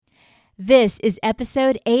This is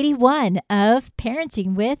episode 81 of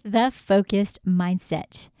Parenting with the Focused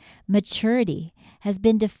Mindset. Maturity has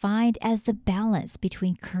been defined as the balance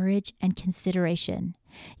between courage and consideration.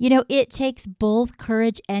 It takes both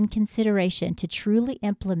courage and consideration to truly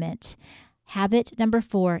implement habit number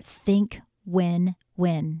 4, think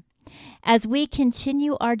win-win. As we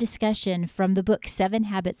continue our discussion from the book 7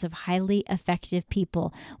 Habits of Highly Effective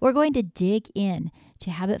People, we're going to dig in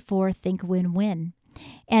to habit 4, think win-win.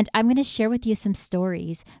 And I'm going to share with you some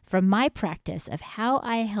stories from my practice of how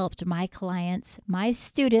I helped my clients, my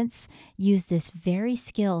students, use this very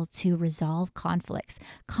skill to resolve conflicts.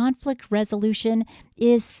 Conflict resolution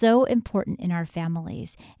is so important in our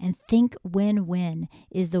families, and think win-win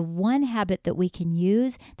is the one habit that we can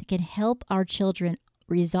use that can help our children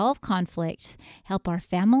resolve conflicts, help our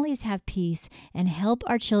families have peace, and help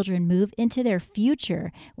our children move into their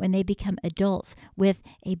future when they become adults with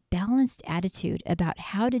a balanced attitude about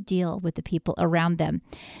how to deal with the people around them.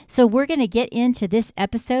 So we're going to get into this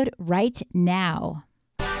episode right now.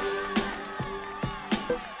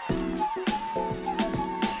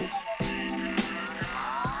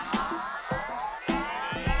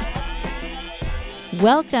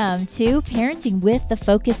 Welcome to Parenting with the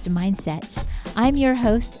Focused Mindset. I'm your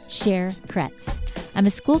host, Cher Kretz. I'm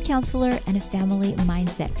a school counselor and a family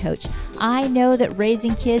mindset coach. I know that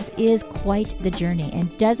raising kids is quite the journey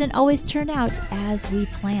and doesn't always turn out as we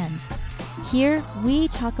planned. Here, we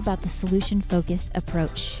talk about the solution-focused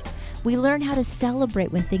approach. We learn how to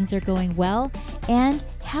celebrate when things are going well and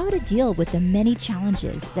how to deal with the many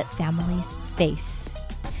challenges that families face.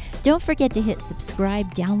 Don't forget to hit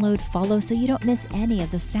subscribe, download, follow so you don't miss any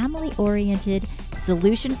of the family-oriented,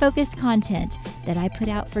 solution-focused content that I put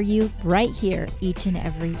out for you right here each and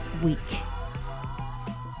every week.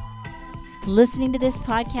 Listening to this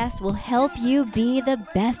podcast will help you be the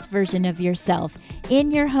best version of yourself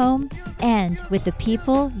in your home and with the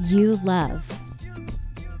people you love.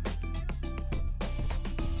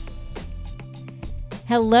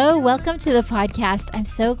 Hello, welcome to the podcast. I'm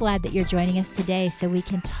so glad that you're joining us today so we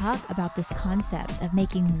can talk about this concept of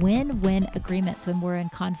making win-win agreements when we're in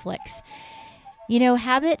conflicts.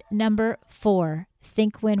 Habit number 4,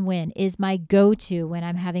 think win-win, is my go-to when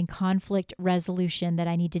I'm having conflict resolution that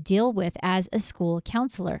I need to deal with as a school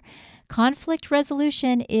counselor. Conflict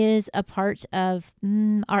resolution is a part of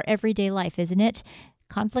our everyday life, isn't it?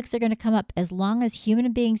 Conflicts are going to come up. As long as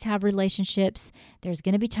human beings have relationships, there's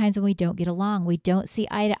going to be times when we don't get along. We don't see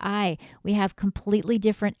eye to eye. We have completely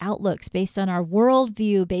different outlooks based on our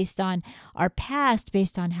worldview, based on our past,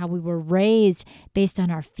 based on how we were raised, based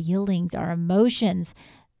on our feelings, our emotions.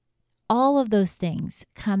 All of those things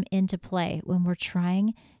come into play when we're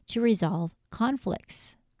trying to resolve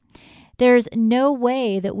conflicts. There's no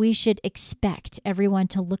way that we should expect everyone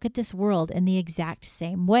to look at this world in the exact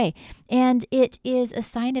same way. And it is a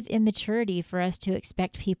sign of immaturity for us to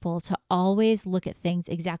expect people to always look at things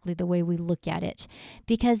exactly the way we look at it,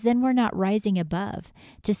 because then we're not rising above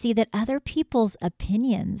to see that other people's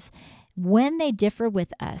opinions, when they differ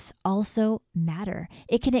with us, also matter.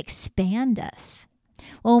 It can expand us.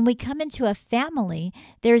 Well, when we come into a family,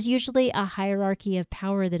 there's usually a hierarchy of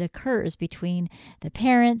power that occurs between the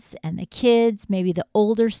parents and the kids, maybe the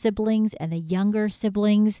older siblings and the younger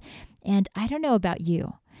siblings. And I don't know about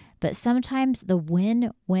you, but sometimes the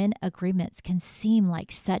win-win agreements can seem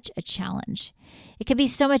like such a challenge. It can be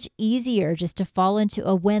so much easier just to fall into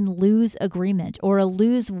a win-lose agreement or a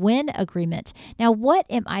lose-win agreement. Now, what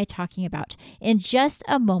am I talking about? In just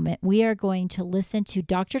a moment, we are going to listen to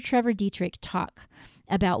Dr. Trevor Dietrich talk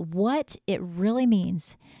about what it really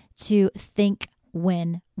means to think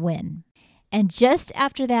win-win. And just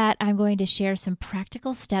after that, I'm going to share some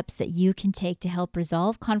practical steps that you can take to help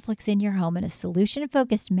resolve conflicts in your home in a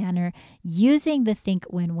solution-focused manner using the Think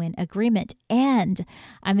Win-Win agreement. And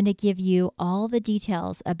I'm going to give you all the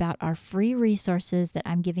details about our free resources that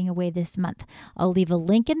I'm giving away this month. I'll leave a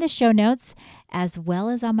link in the show notes as well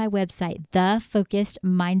as on my website,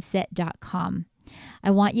 thefocusedmindset.com.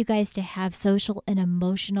 I want you guys to have social and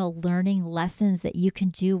emotional learning lessons that you can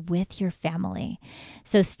do with your family.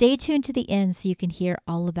 So stay tuned to the end so you can hear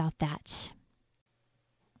all about that.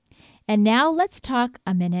 And now let's talk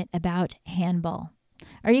a minute about handball.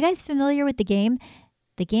 Are you guys familiar with the game?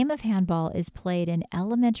 The game of handball is played in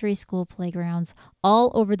elementary school playgrounds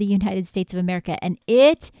all over the United States of America, and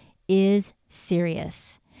it is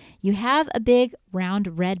serious. You have a big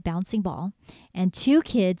round red bouncing ball, and 2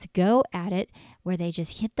 kids go at it where they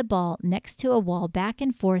just hit the ball next to a wall back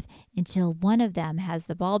and forth until one of them has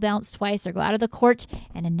the ball bounce twice or go out of the court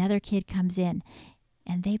and another kid comes in.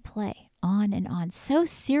 And they play on and on. So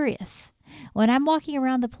serious. When I'm walking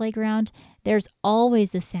around the playground, there's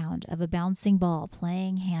always the sound of a bouncing ball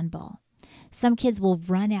playing handball. Some kids will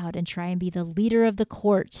run out and try and be the leader of the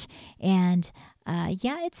court. And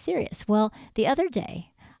it's serious. Well, the other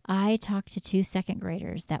day, I talked to 2 second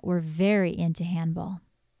graders that were very into handball.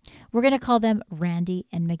 We're going to call them Randy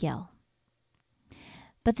and Miguel.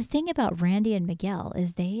 But the thing about Randy and Miguel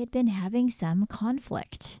is they had been having some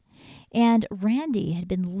conflict. And Randy had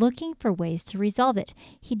been looking for ways to resolve it.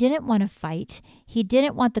 He didn't want to fight. He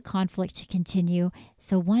didn't want the conflict to continue.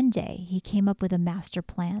 So one day he came up with a master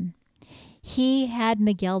plan. He had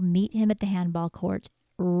Miguel meet him at the handball court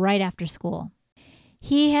right after school.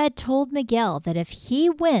 He had told Miguel that if he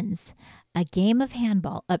wins a game of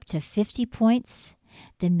handball up to 50 points,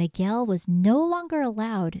 then Miguel was no longer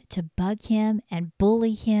allowed to bug him and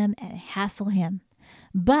bully him and hassle him.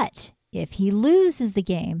 But if he loses the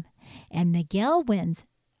game and Miguel wins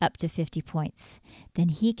up to 50 points, then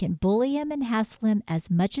he can bully him and hassle him as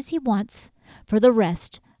much as he wants for the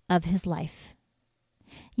rest of his life.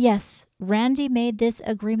 Yes, Randy made this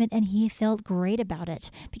agreement and he felt great about it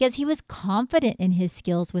because he was confident in his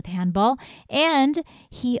skills with handball and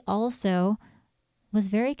he also was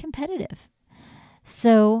very competitive.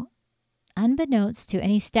 So, unbeknownst to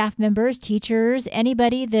any staff members, teachers,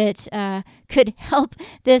 anybody that could help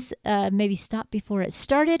this maybe stop before it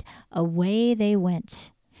started, away they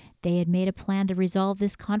went. They had made a plan to resolve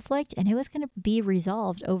this conflict, and it was going to be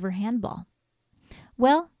resolved over handball.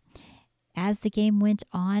 Well, as the game went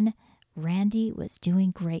on, Randy was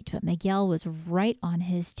doing great, but Miguel was right on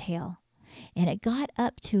his tail. And it got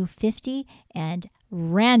up to 50, and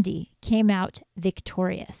Randy came out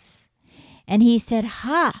victorious. And he said,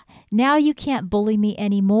 now you can't bully me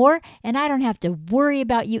anymore, and I don't have to worry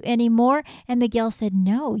about you anymore. And Miguel said,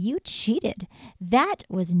 no, you cheated. That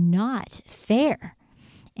was not fair.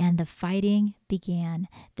 And the fighting began,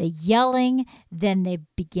 the yelling, then they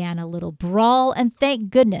began a little brawl, and thank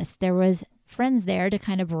goodness there was friends there to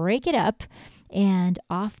kind of break it up, and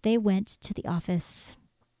off they went to the office.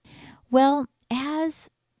 Well, as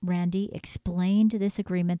Randy explained this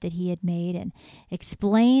agreement that he had made and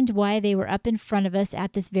explained why they were up in front of us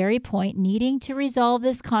at this very point, needing to resolve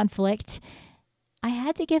this conflict, I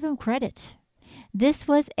had to give him credit. This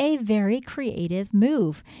was a very creative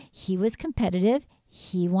move. He was competitive.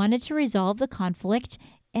 He wanted to resolve the conflict,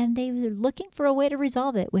 and they were looking for a way to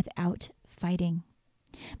resolve it without fighting.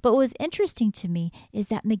 But what was interesting to me is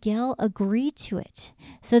that Miguel agreed to it.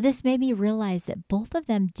 So this made me realize that both of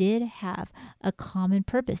them did have a common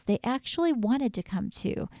purpose. They actually wanted to come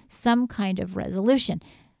to some kind of resolution.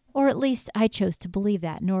 Or at least I chose to believe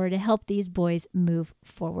that in order to help these boys move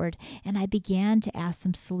forward. And I began to ask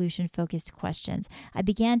some solution-focused questions. I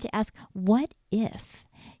began to ask, what if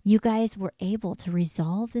you guys were able to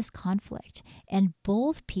resolve this conflict and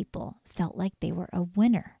both people felt like they were a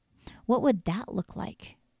winner? What would that look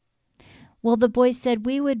like? Well, the boys said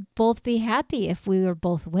we would both be happy if we were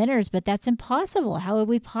both winners, but that's impossible. How would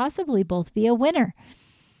we possibly both be a winner?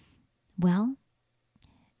 Well,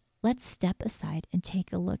 let's step aside and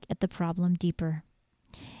take a look at the problem deeper.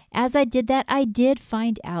 As I did that, I did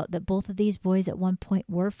find out that both of these boys at one point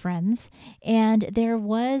were friends, and there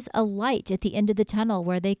was a light at the end of the tunnel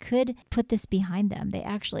where they could put this behind them. They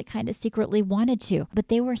actually kind of secretly wanted to, but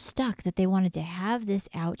they were stuck that they wanted to have this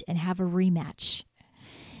out and have a rematch.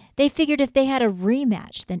 They figured if they had a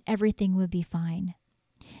rematch, then everything would be fine.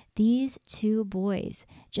 These two boys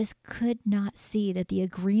just could not see that the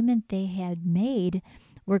agreement they had made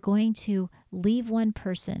were going to leave one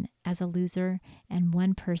person as a loser and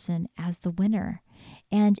one person as the winner.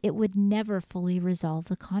 And it would never fully resolve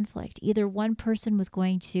the conflict. Either one person was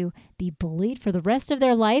going to be bullied for the rest of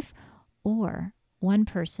their life, or one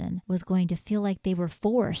person was going to feel like they were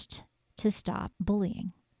forced to stop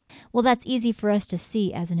bullying. Well, that's easy for us to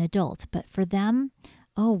see as an adult, but for them,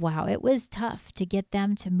 oh wow, it was tough to get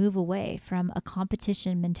them to move away from a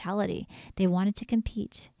competition mentality. They wanted to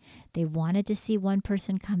compete. They wanted to see one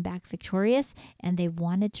person come back victorious, and they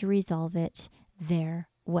wanted to resolve it their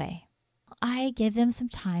way. I gave them some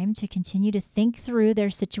time to continue to think through their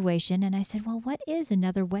situation, and I said, well, what is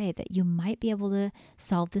another way that you might be able to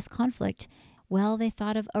solve this conflict? Well, they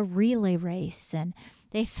thought of a relay race, and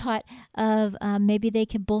they thought of maybe they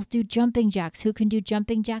could both do jumping jacks. Who can do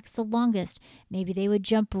jumping jacks the longest? Maybe they would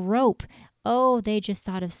jump rope. Oh, they just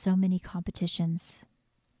thought of so many competitions.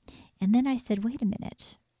 And then I said, wait a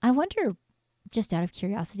minute. I wonder, just out of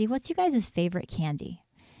curiosity, what's you guys' favorite candy?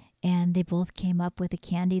 And they both came up with a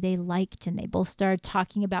candy they liked, and they both started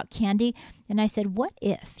talking about candy. And I said, what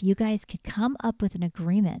if you guys could come up with an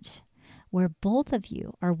agreement where both of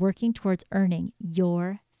you are working towards earning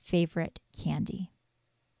your favorite candy?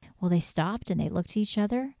 Well, they stopped and they looked at each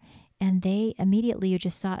other, and they immediately, you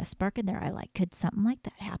just saw a spark in their eye, like, could something like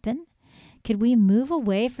that happen? Could we move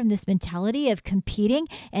away from this mentality of competing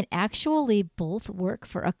and actually both work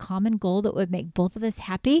for a common goal that would make both of us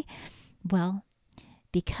happy? Well,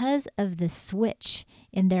 because of the switch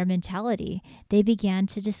in their mentality, they began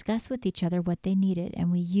to discuss with each other what they needed.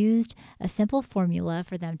 And we used a simple formula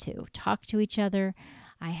for them to talk to each other.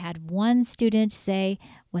 I had one student say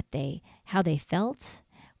how they felt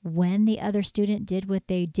when the other student did what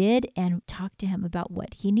they did, and talk to him about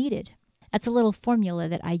what he needed. That's a little formula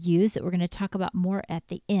that I use that we're going to talk about more at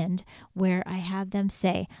the end, where I have them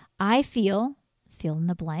say, I feel in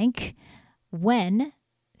the blank, when,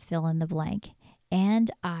 fill in the blank, and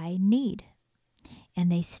I need.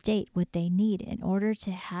 And they state what they need in order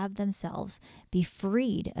to have themselves be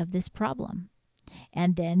freed of this problem.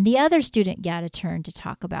 And then the other student got a turn to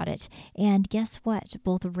talk about it. And guess what?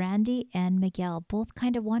 Both Randy and Miguel both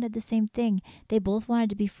kind of wanted the same thing. They both wanted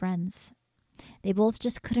to be friends. They both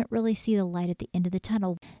just couldn't really see the light at the end of the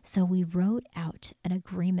tunnel. So we wrote out an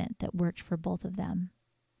agreement that worked for both of them.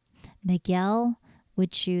 Miguel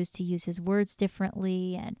would choose to use his words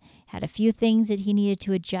differently and had a few things that he needed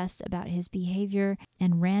to adjust about his behavior.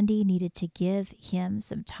 And Randy needed to give him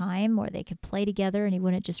some time where they could play together and he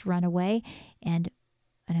wouldn't just run away. And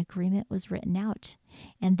an agreement was written out.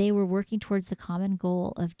 And they were working towards the common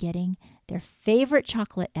goal of getting their favorite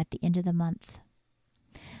chocolate at the end of the month.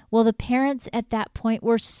 Well, the parents at that point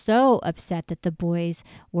were so upset that the boys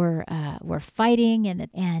were fighting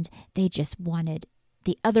and they just wanted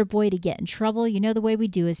the other boy to get in trouble. You know the way we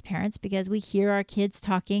do as parents, because we hear our kids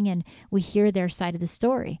talking and we hear their side of the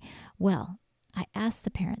story. Well, I asked the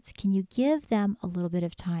parents, can you give them a little bit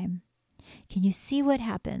of time? Can you see what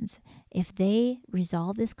happens if they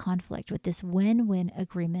resolve this conflict with this win-win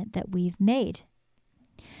agreement that we've made?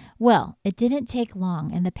 Well, it didn't take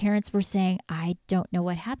long, and the parents were saying, I don't know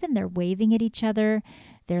what happened. They're waving at each other.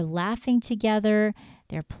 They're laughing together.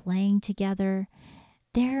 They're playing together.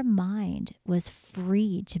 Their mind was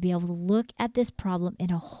freed to be able to look at this problem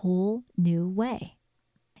in a whole new way.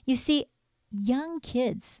 You see, young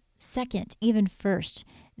kids, second, even first,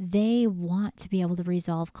 they want to be able to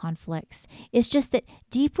resolve conflicts. It's just that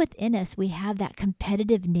deep within us, we have that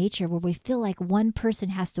competitive nature where we feel like one person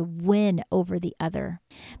has to win over the other.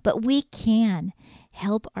 But we can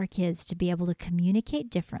help our kids to be able to communicate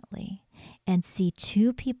differently and see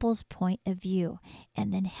two people's point of view,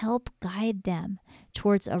 and then help guide them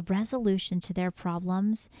towards a resolution to their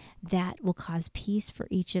problems that will cause peace for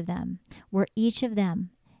each of them, where each of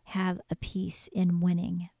them have a piece in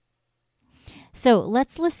winning. So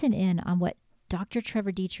let's listen in on what Dr.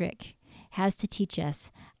 Trevor Dietrich has to teach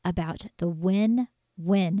us about the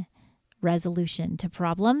win-win resolution to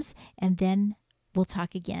problems, and then we'll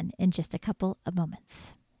talk again in just a couple of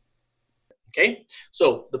moments. Okay,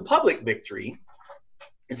 so the public victory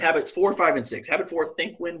is habits 4, 5, and 6. Habit 4,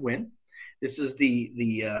 think, win, win. This is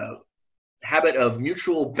the habit of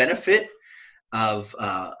mutual benefit, of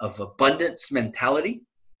abundance mentality,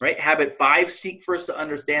 right? Habit 5, seek first to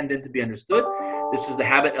understand, then to be understood. This is the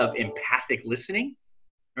habit of empathic listening,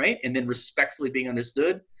 right? And then respectfully being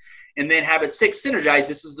understood. And then habit 6, synergize.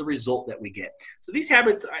 This is the result that we get. So these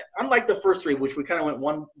habits, unlike the first 3, which we kind of went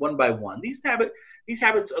one by one, these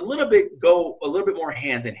habits go a little bit more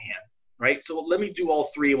hand in hand, right? So let me do all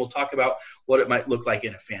 3 and we'll talk about what it might look like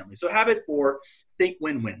in a family. So habit 4, think,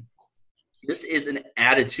 win, win. This is an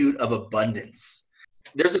attitude of abundance.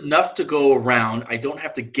 There's enough to go around. I don't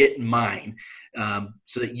have to get mine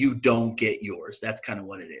so that you don't get yours. That's kind of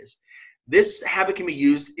what it is. This habit can be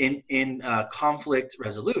used in conflict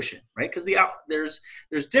resolution, right? Because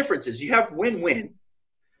there's differences. You have win-win,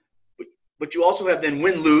 but you also have then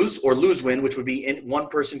win-lose or lose-win, which would be one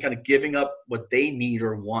person kind of giving up what they need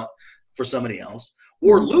or want for somebody else,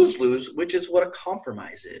 or lose-lose, which is what a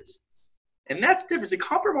compromise is. And that's the difference. A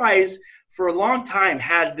compromise for a long time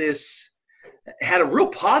had a real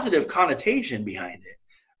positive connotation behind it,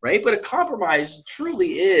 right? But a compromise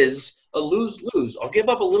truly is a lose-lose. I'll give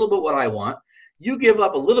up a little bit what I want. You give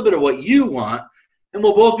up a little bit of what you want, and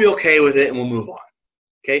we'll both be okay with it, and we'll move on.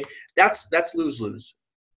 Okay? That's lose-lose.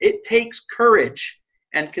 It takes courage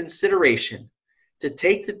and consideration to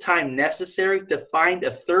take the time necessary to find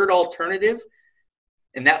a third alternative,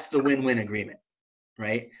 and that's the win-win agreement,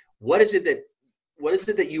 right? What is it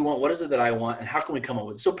that you want? What is it that I want? And how can we come up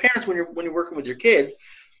with it? So parents, when you're working with your kids,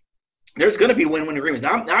 there's going to be win-win agreements.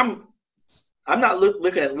 I'm not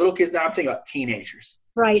looking at little kids now. I'm thinking about teenagers.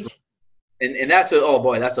 Right. And that's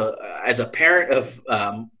as a parent of,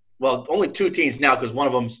 only 2 teens now, because one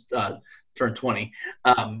of them's turned 20.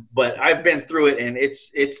 But I've been through it, and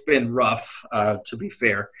it's been rough, to be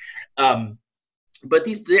fair. But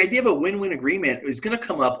the idea of a win-win agreement is going to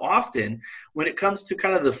come up often when it comes to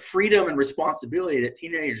kind of the freedom and responsibility that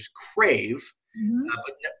teenagers crave,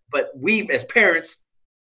 but we as parents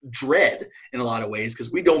dread in a lot of ways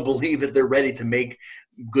because we don't believe that they're ready to make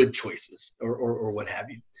good choices or what have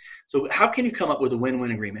you. So how can you come up with a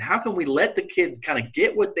win-win agreement? How can we let the kids kind of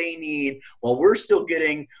get what they need while we're still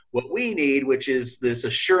getting what we need, which is this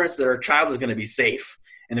assurance that our child is going to be safe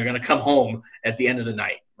and they're going to come home at the end of the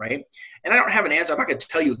night, right? And I don't have an answer. I'm not going to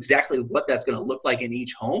tell you exactly what that's going to look like in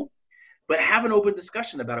each home, but have an open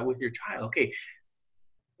discussion about it with your child. Okay,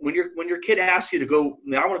 when your kid asks you to go,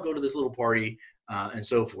 I want to go to this little party and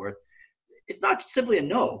so forth, it's not simply a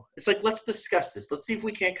no. It's like, let's discuss this. Let's see if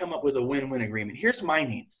we can't come up with a win-win agreement. Here's my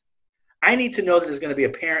needs. I need to know that there's going to be a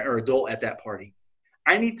parent or adult at that party.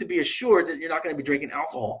 I need to be assured that you're not going to be drinking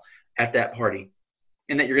alcohol at that party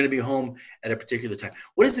and that you're going to be home at a particular time.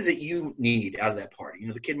 What is it that you need out of that party?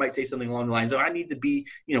 The kid might say something along the lines of, I need to be,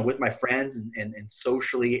 with my friends and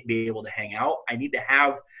socially be able to hang out. I need to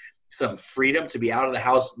have some freedom to be out of the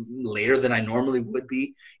house later than I normally would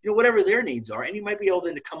be, whatever their needs are. And you might be able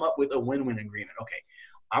then to come up with a win-win agreement. Okay,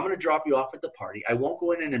 I'm going to drop you off at the party. I won't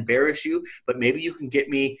go in and embarrass you, but maybe you can get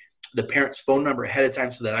me the parent's phone number ahead of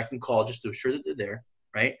time so that I can call just to assure that they're there,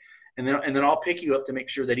 right? And then I'll pick you up to make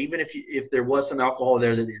sure that even if there was some alcohol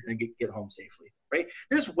there, that you're going to get home safely, right?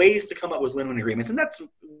 There's ways to come up with win-win agreements, and that's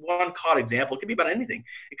one caught example. It could be about anything.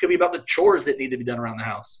 It could be about the chores that need to be done around the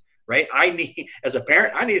house, right? As a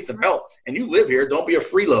parent, I need some help, and you live here. Don't be a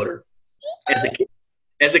freeloader.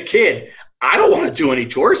 As a kid, I don't want to do any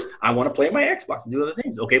chores. I want to play my Xbox and do other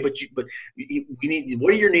things. Okay, but we need.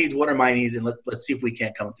 What are your needs? What are my needs? And let's see if we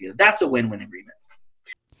can't come together. That's a win-win agreement.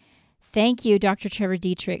 Thank you, Dr. Trevor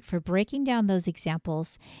Dietrich, for breaking down those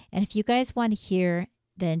examples. And if you guys want to hear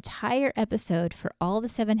the entire episode for all the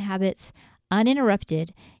 7 habits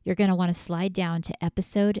uninterrupted, you're going to want to slide down to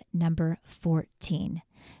episode number 14.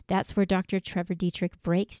 That's where Dr. Trevor Dietrich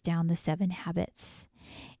breaks down the 7 habits.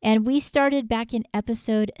 And we started back in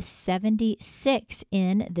episode 76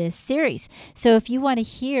 in this series. So if you want to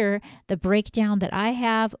hear the breakdown that I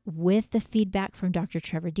have with the feedback from Dr.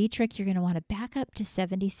 Trevor Dietrich, you're going to want to back up to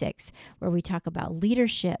 76, where we talk about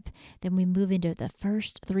leadership. Then we move into the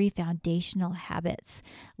first 3 foundational habits,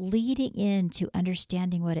 leading into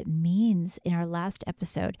understanding what it means in our last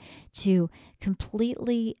episode to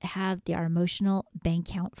completely have our emotional bank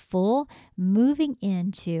account full, moving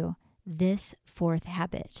into this 4th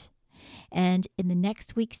habit. And in the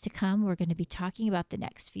next weeks to come, we're going to be talking about the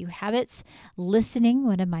next few habits, listening,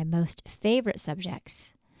 one of my most favorite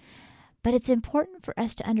subjects. But it's important for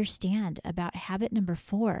us to understand about habit number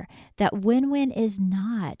 4, that win-win is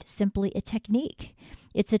not simply a technique.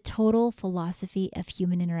 It's a total philosophy of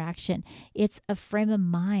human interaction. It's a frame of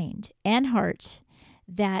mind and heart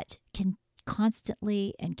that can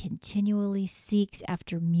constantly and continually seeks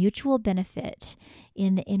after mutual benefit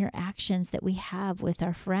in the interactions that we have with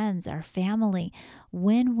our friends, our family.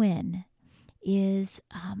 Win-win is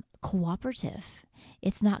cooperative.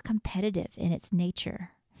 It's not competitive in its nature.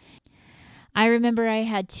 I remember I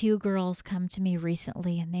had 2 girls come to me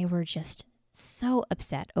recently, and they were just so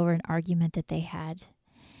upset over an argument that they had.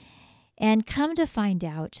 And come to find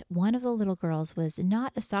out, one of the little girls was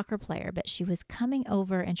not a soccer player, but she was coming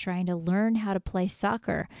over and trying to learn how to play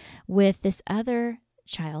soccer with this other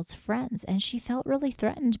child's friends. And she felt really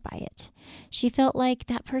threatened by it. She felt like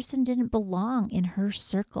that person didn't belong in her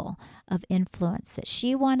circle of influence, that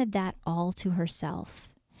she wanted that all to herself.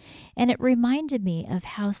 And it reminded me of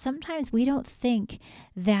how sometimes we don't think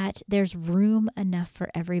that there's room enough for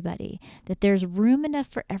everybody, that there's room enough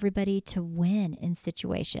for everybody to win in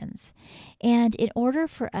situations. And in order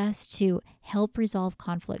for us to help resolve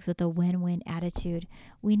conflicts with a win-win attitude,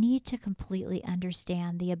 we need to completely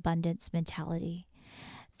understand the abundance mentality,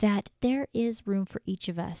 that there is room for each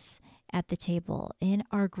of us at the table, in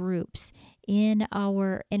our groups, in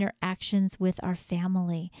our interactions with our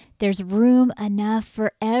family. There's room enough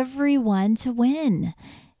for everyone to win.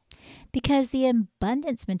 Because the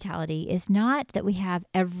abundance mentality is not that we have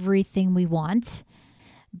everything we want,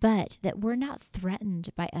 but that we're not threatened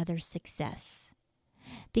by others' success.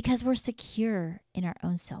 Because we're secure in our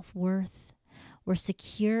own self-worth. We're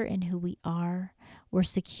secure in who we are. We're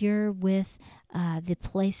secure with the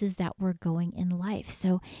places that we're going in life.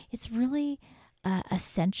 So it's really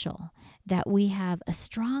essential that we have a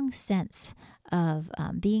strong sense of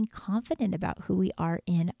being confident about who we are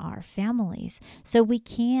in our families, so we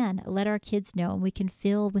can let our kids know and we can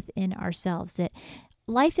feel within ourselves that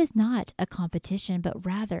life is not a competition, but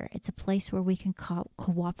rather it's a place where we can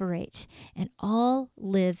cooperate and all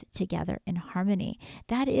live together in harmony.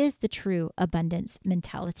 That is the true abundance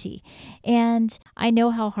mentality. And I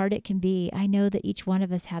know how hard it can be. I know that each one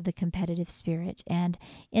of us have the competitive spirit. And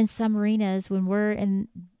in some arenas, when we're in,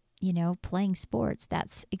 playing sports,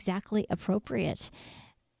 that's exactly appropriate.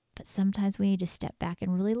 But sometimes we need to step back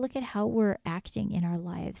and really look at how we're acting in our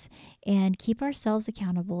lives and keep ourselves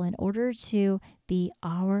accountable in order to be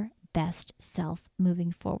our best self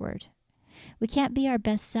moving forward. We can't be our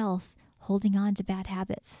best self holding on to bad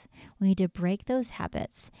habits. We need to break those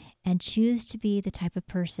habits and choose to be the type of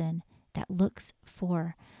person that looks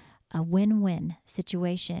for a win-win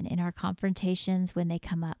situation in our confrontations when they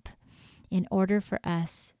come up in order for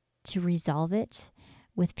us to resolve it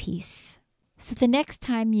with peace. So the next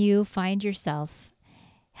time you find yourself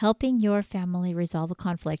helping your family resolve a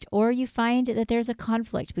conflict, or you find that there's a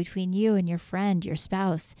conflict between you and your friend, your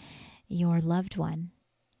spouse, your loved one,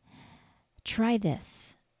 try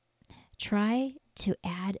this. Try to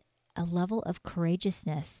add a level of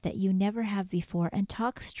courageousness that you never have before and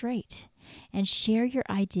talk straight and share your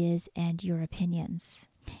ideas and your opinions.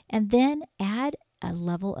 And then add a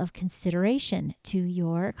level of consideration to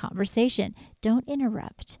your conversation. Don't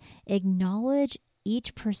interrupt. Acknowledge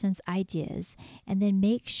each person's ideas and then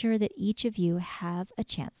make sure that each of you have a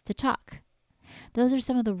chance to talk. Those are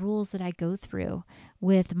some of the rules that I go through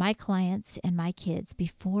with my clients and my kids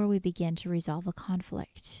before we begin to resolve a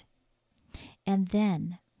conflict. And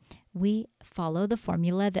then we follow the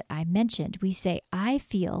formula that I mentioned. We say, I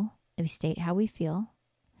feel, and we state how we feel,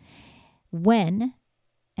 when,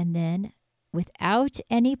 and then without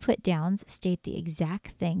any put downs, state the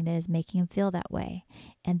exact thing that is making him feel that way.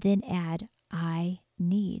 And then add, I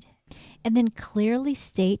need. And then clearly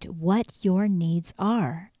state what your needs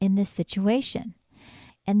are in this situation.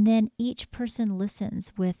 And then each person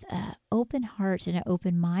listens with an open heart and an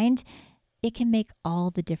open mind. It can make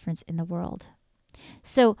all the difference in the world.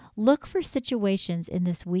 So look for situations in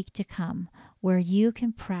this week to come where you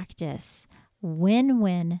can practice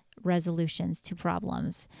win-win resolutions to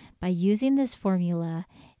problems by using this formula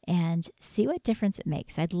and see what difference it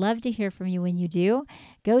makes. I'd love to hear from you when you do.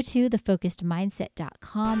 Go to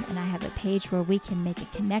thefocusedmindset.com and I have a page where we can make a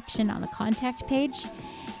connection on the contact page.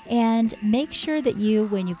 And make sure that you,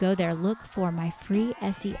 when you go there, look for my free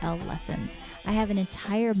SEL lessons. I have an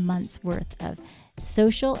entire month's worth of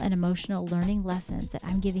social and emotional learning lessons that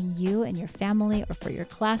I'm giving you and your family or for your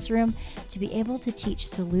classroom to be able to teach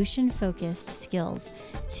solution-focused skills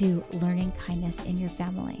to learning kindness in your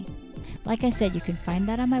family. Like I said, you can find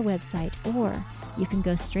that on my website, or you can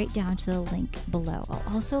go straight down to the link below. I'll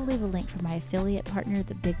also leave a link for my affiliate partner,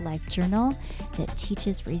 the Big Life Journal, that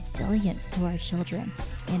teaches resilience to our children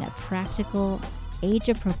in a practical,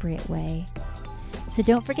 age-appropriate way. So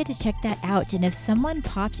don't forget to check that out. And if someone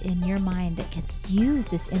popped in your mind that could use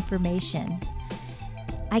this information,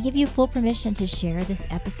 I give you full permission to share this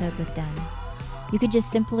episode with them. You could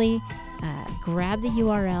just simply grab the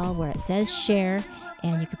URL where it says share,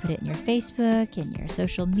 and you can put it in your Facebook, in your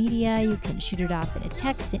social media. You can shoot it off in a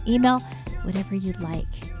text, an email, whatever you'd like.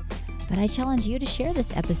 But I challenge you to share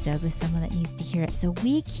this episode with someone that needs to hear it so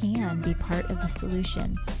we can be part of the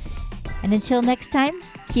solution. And until next time,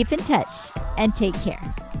 keep in touch and take care.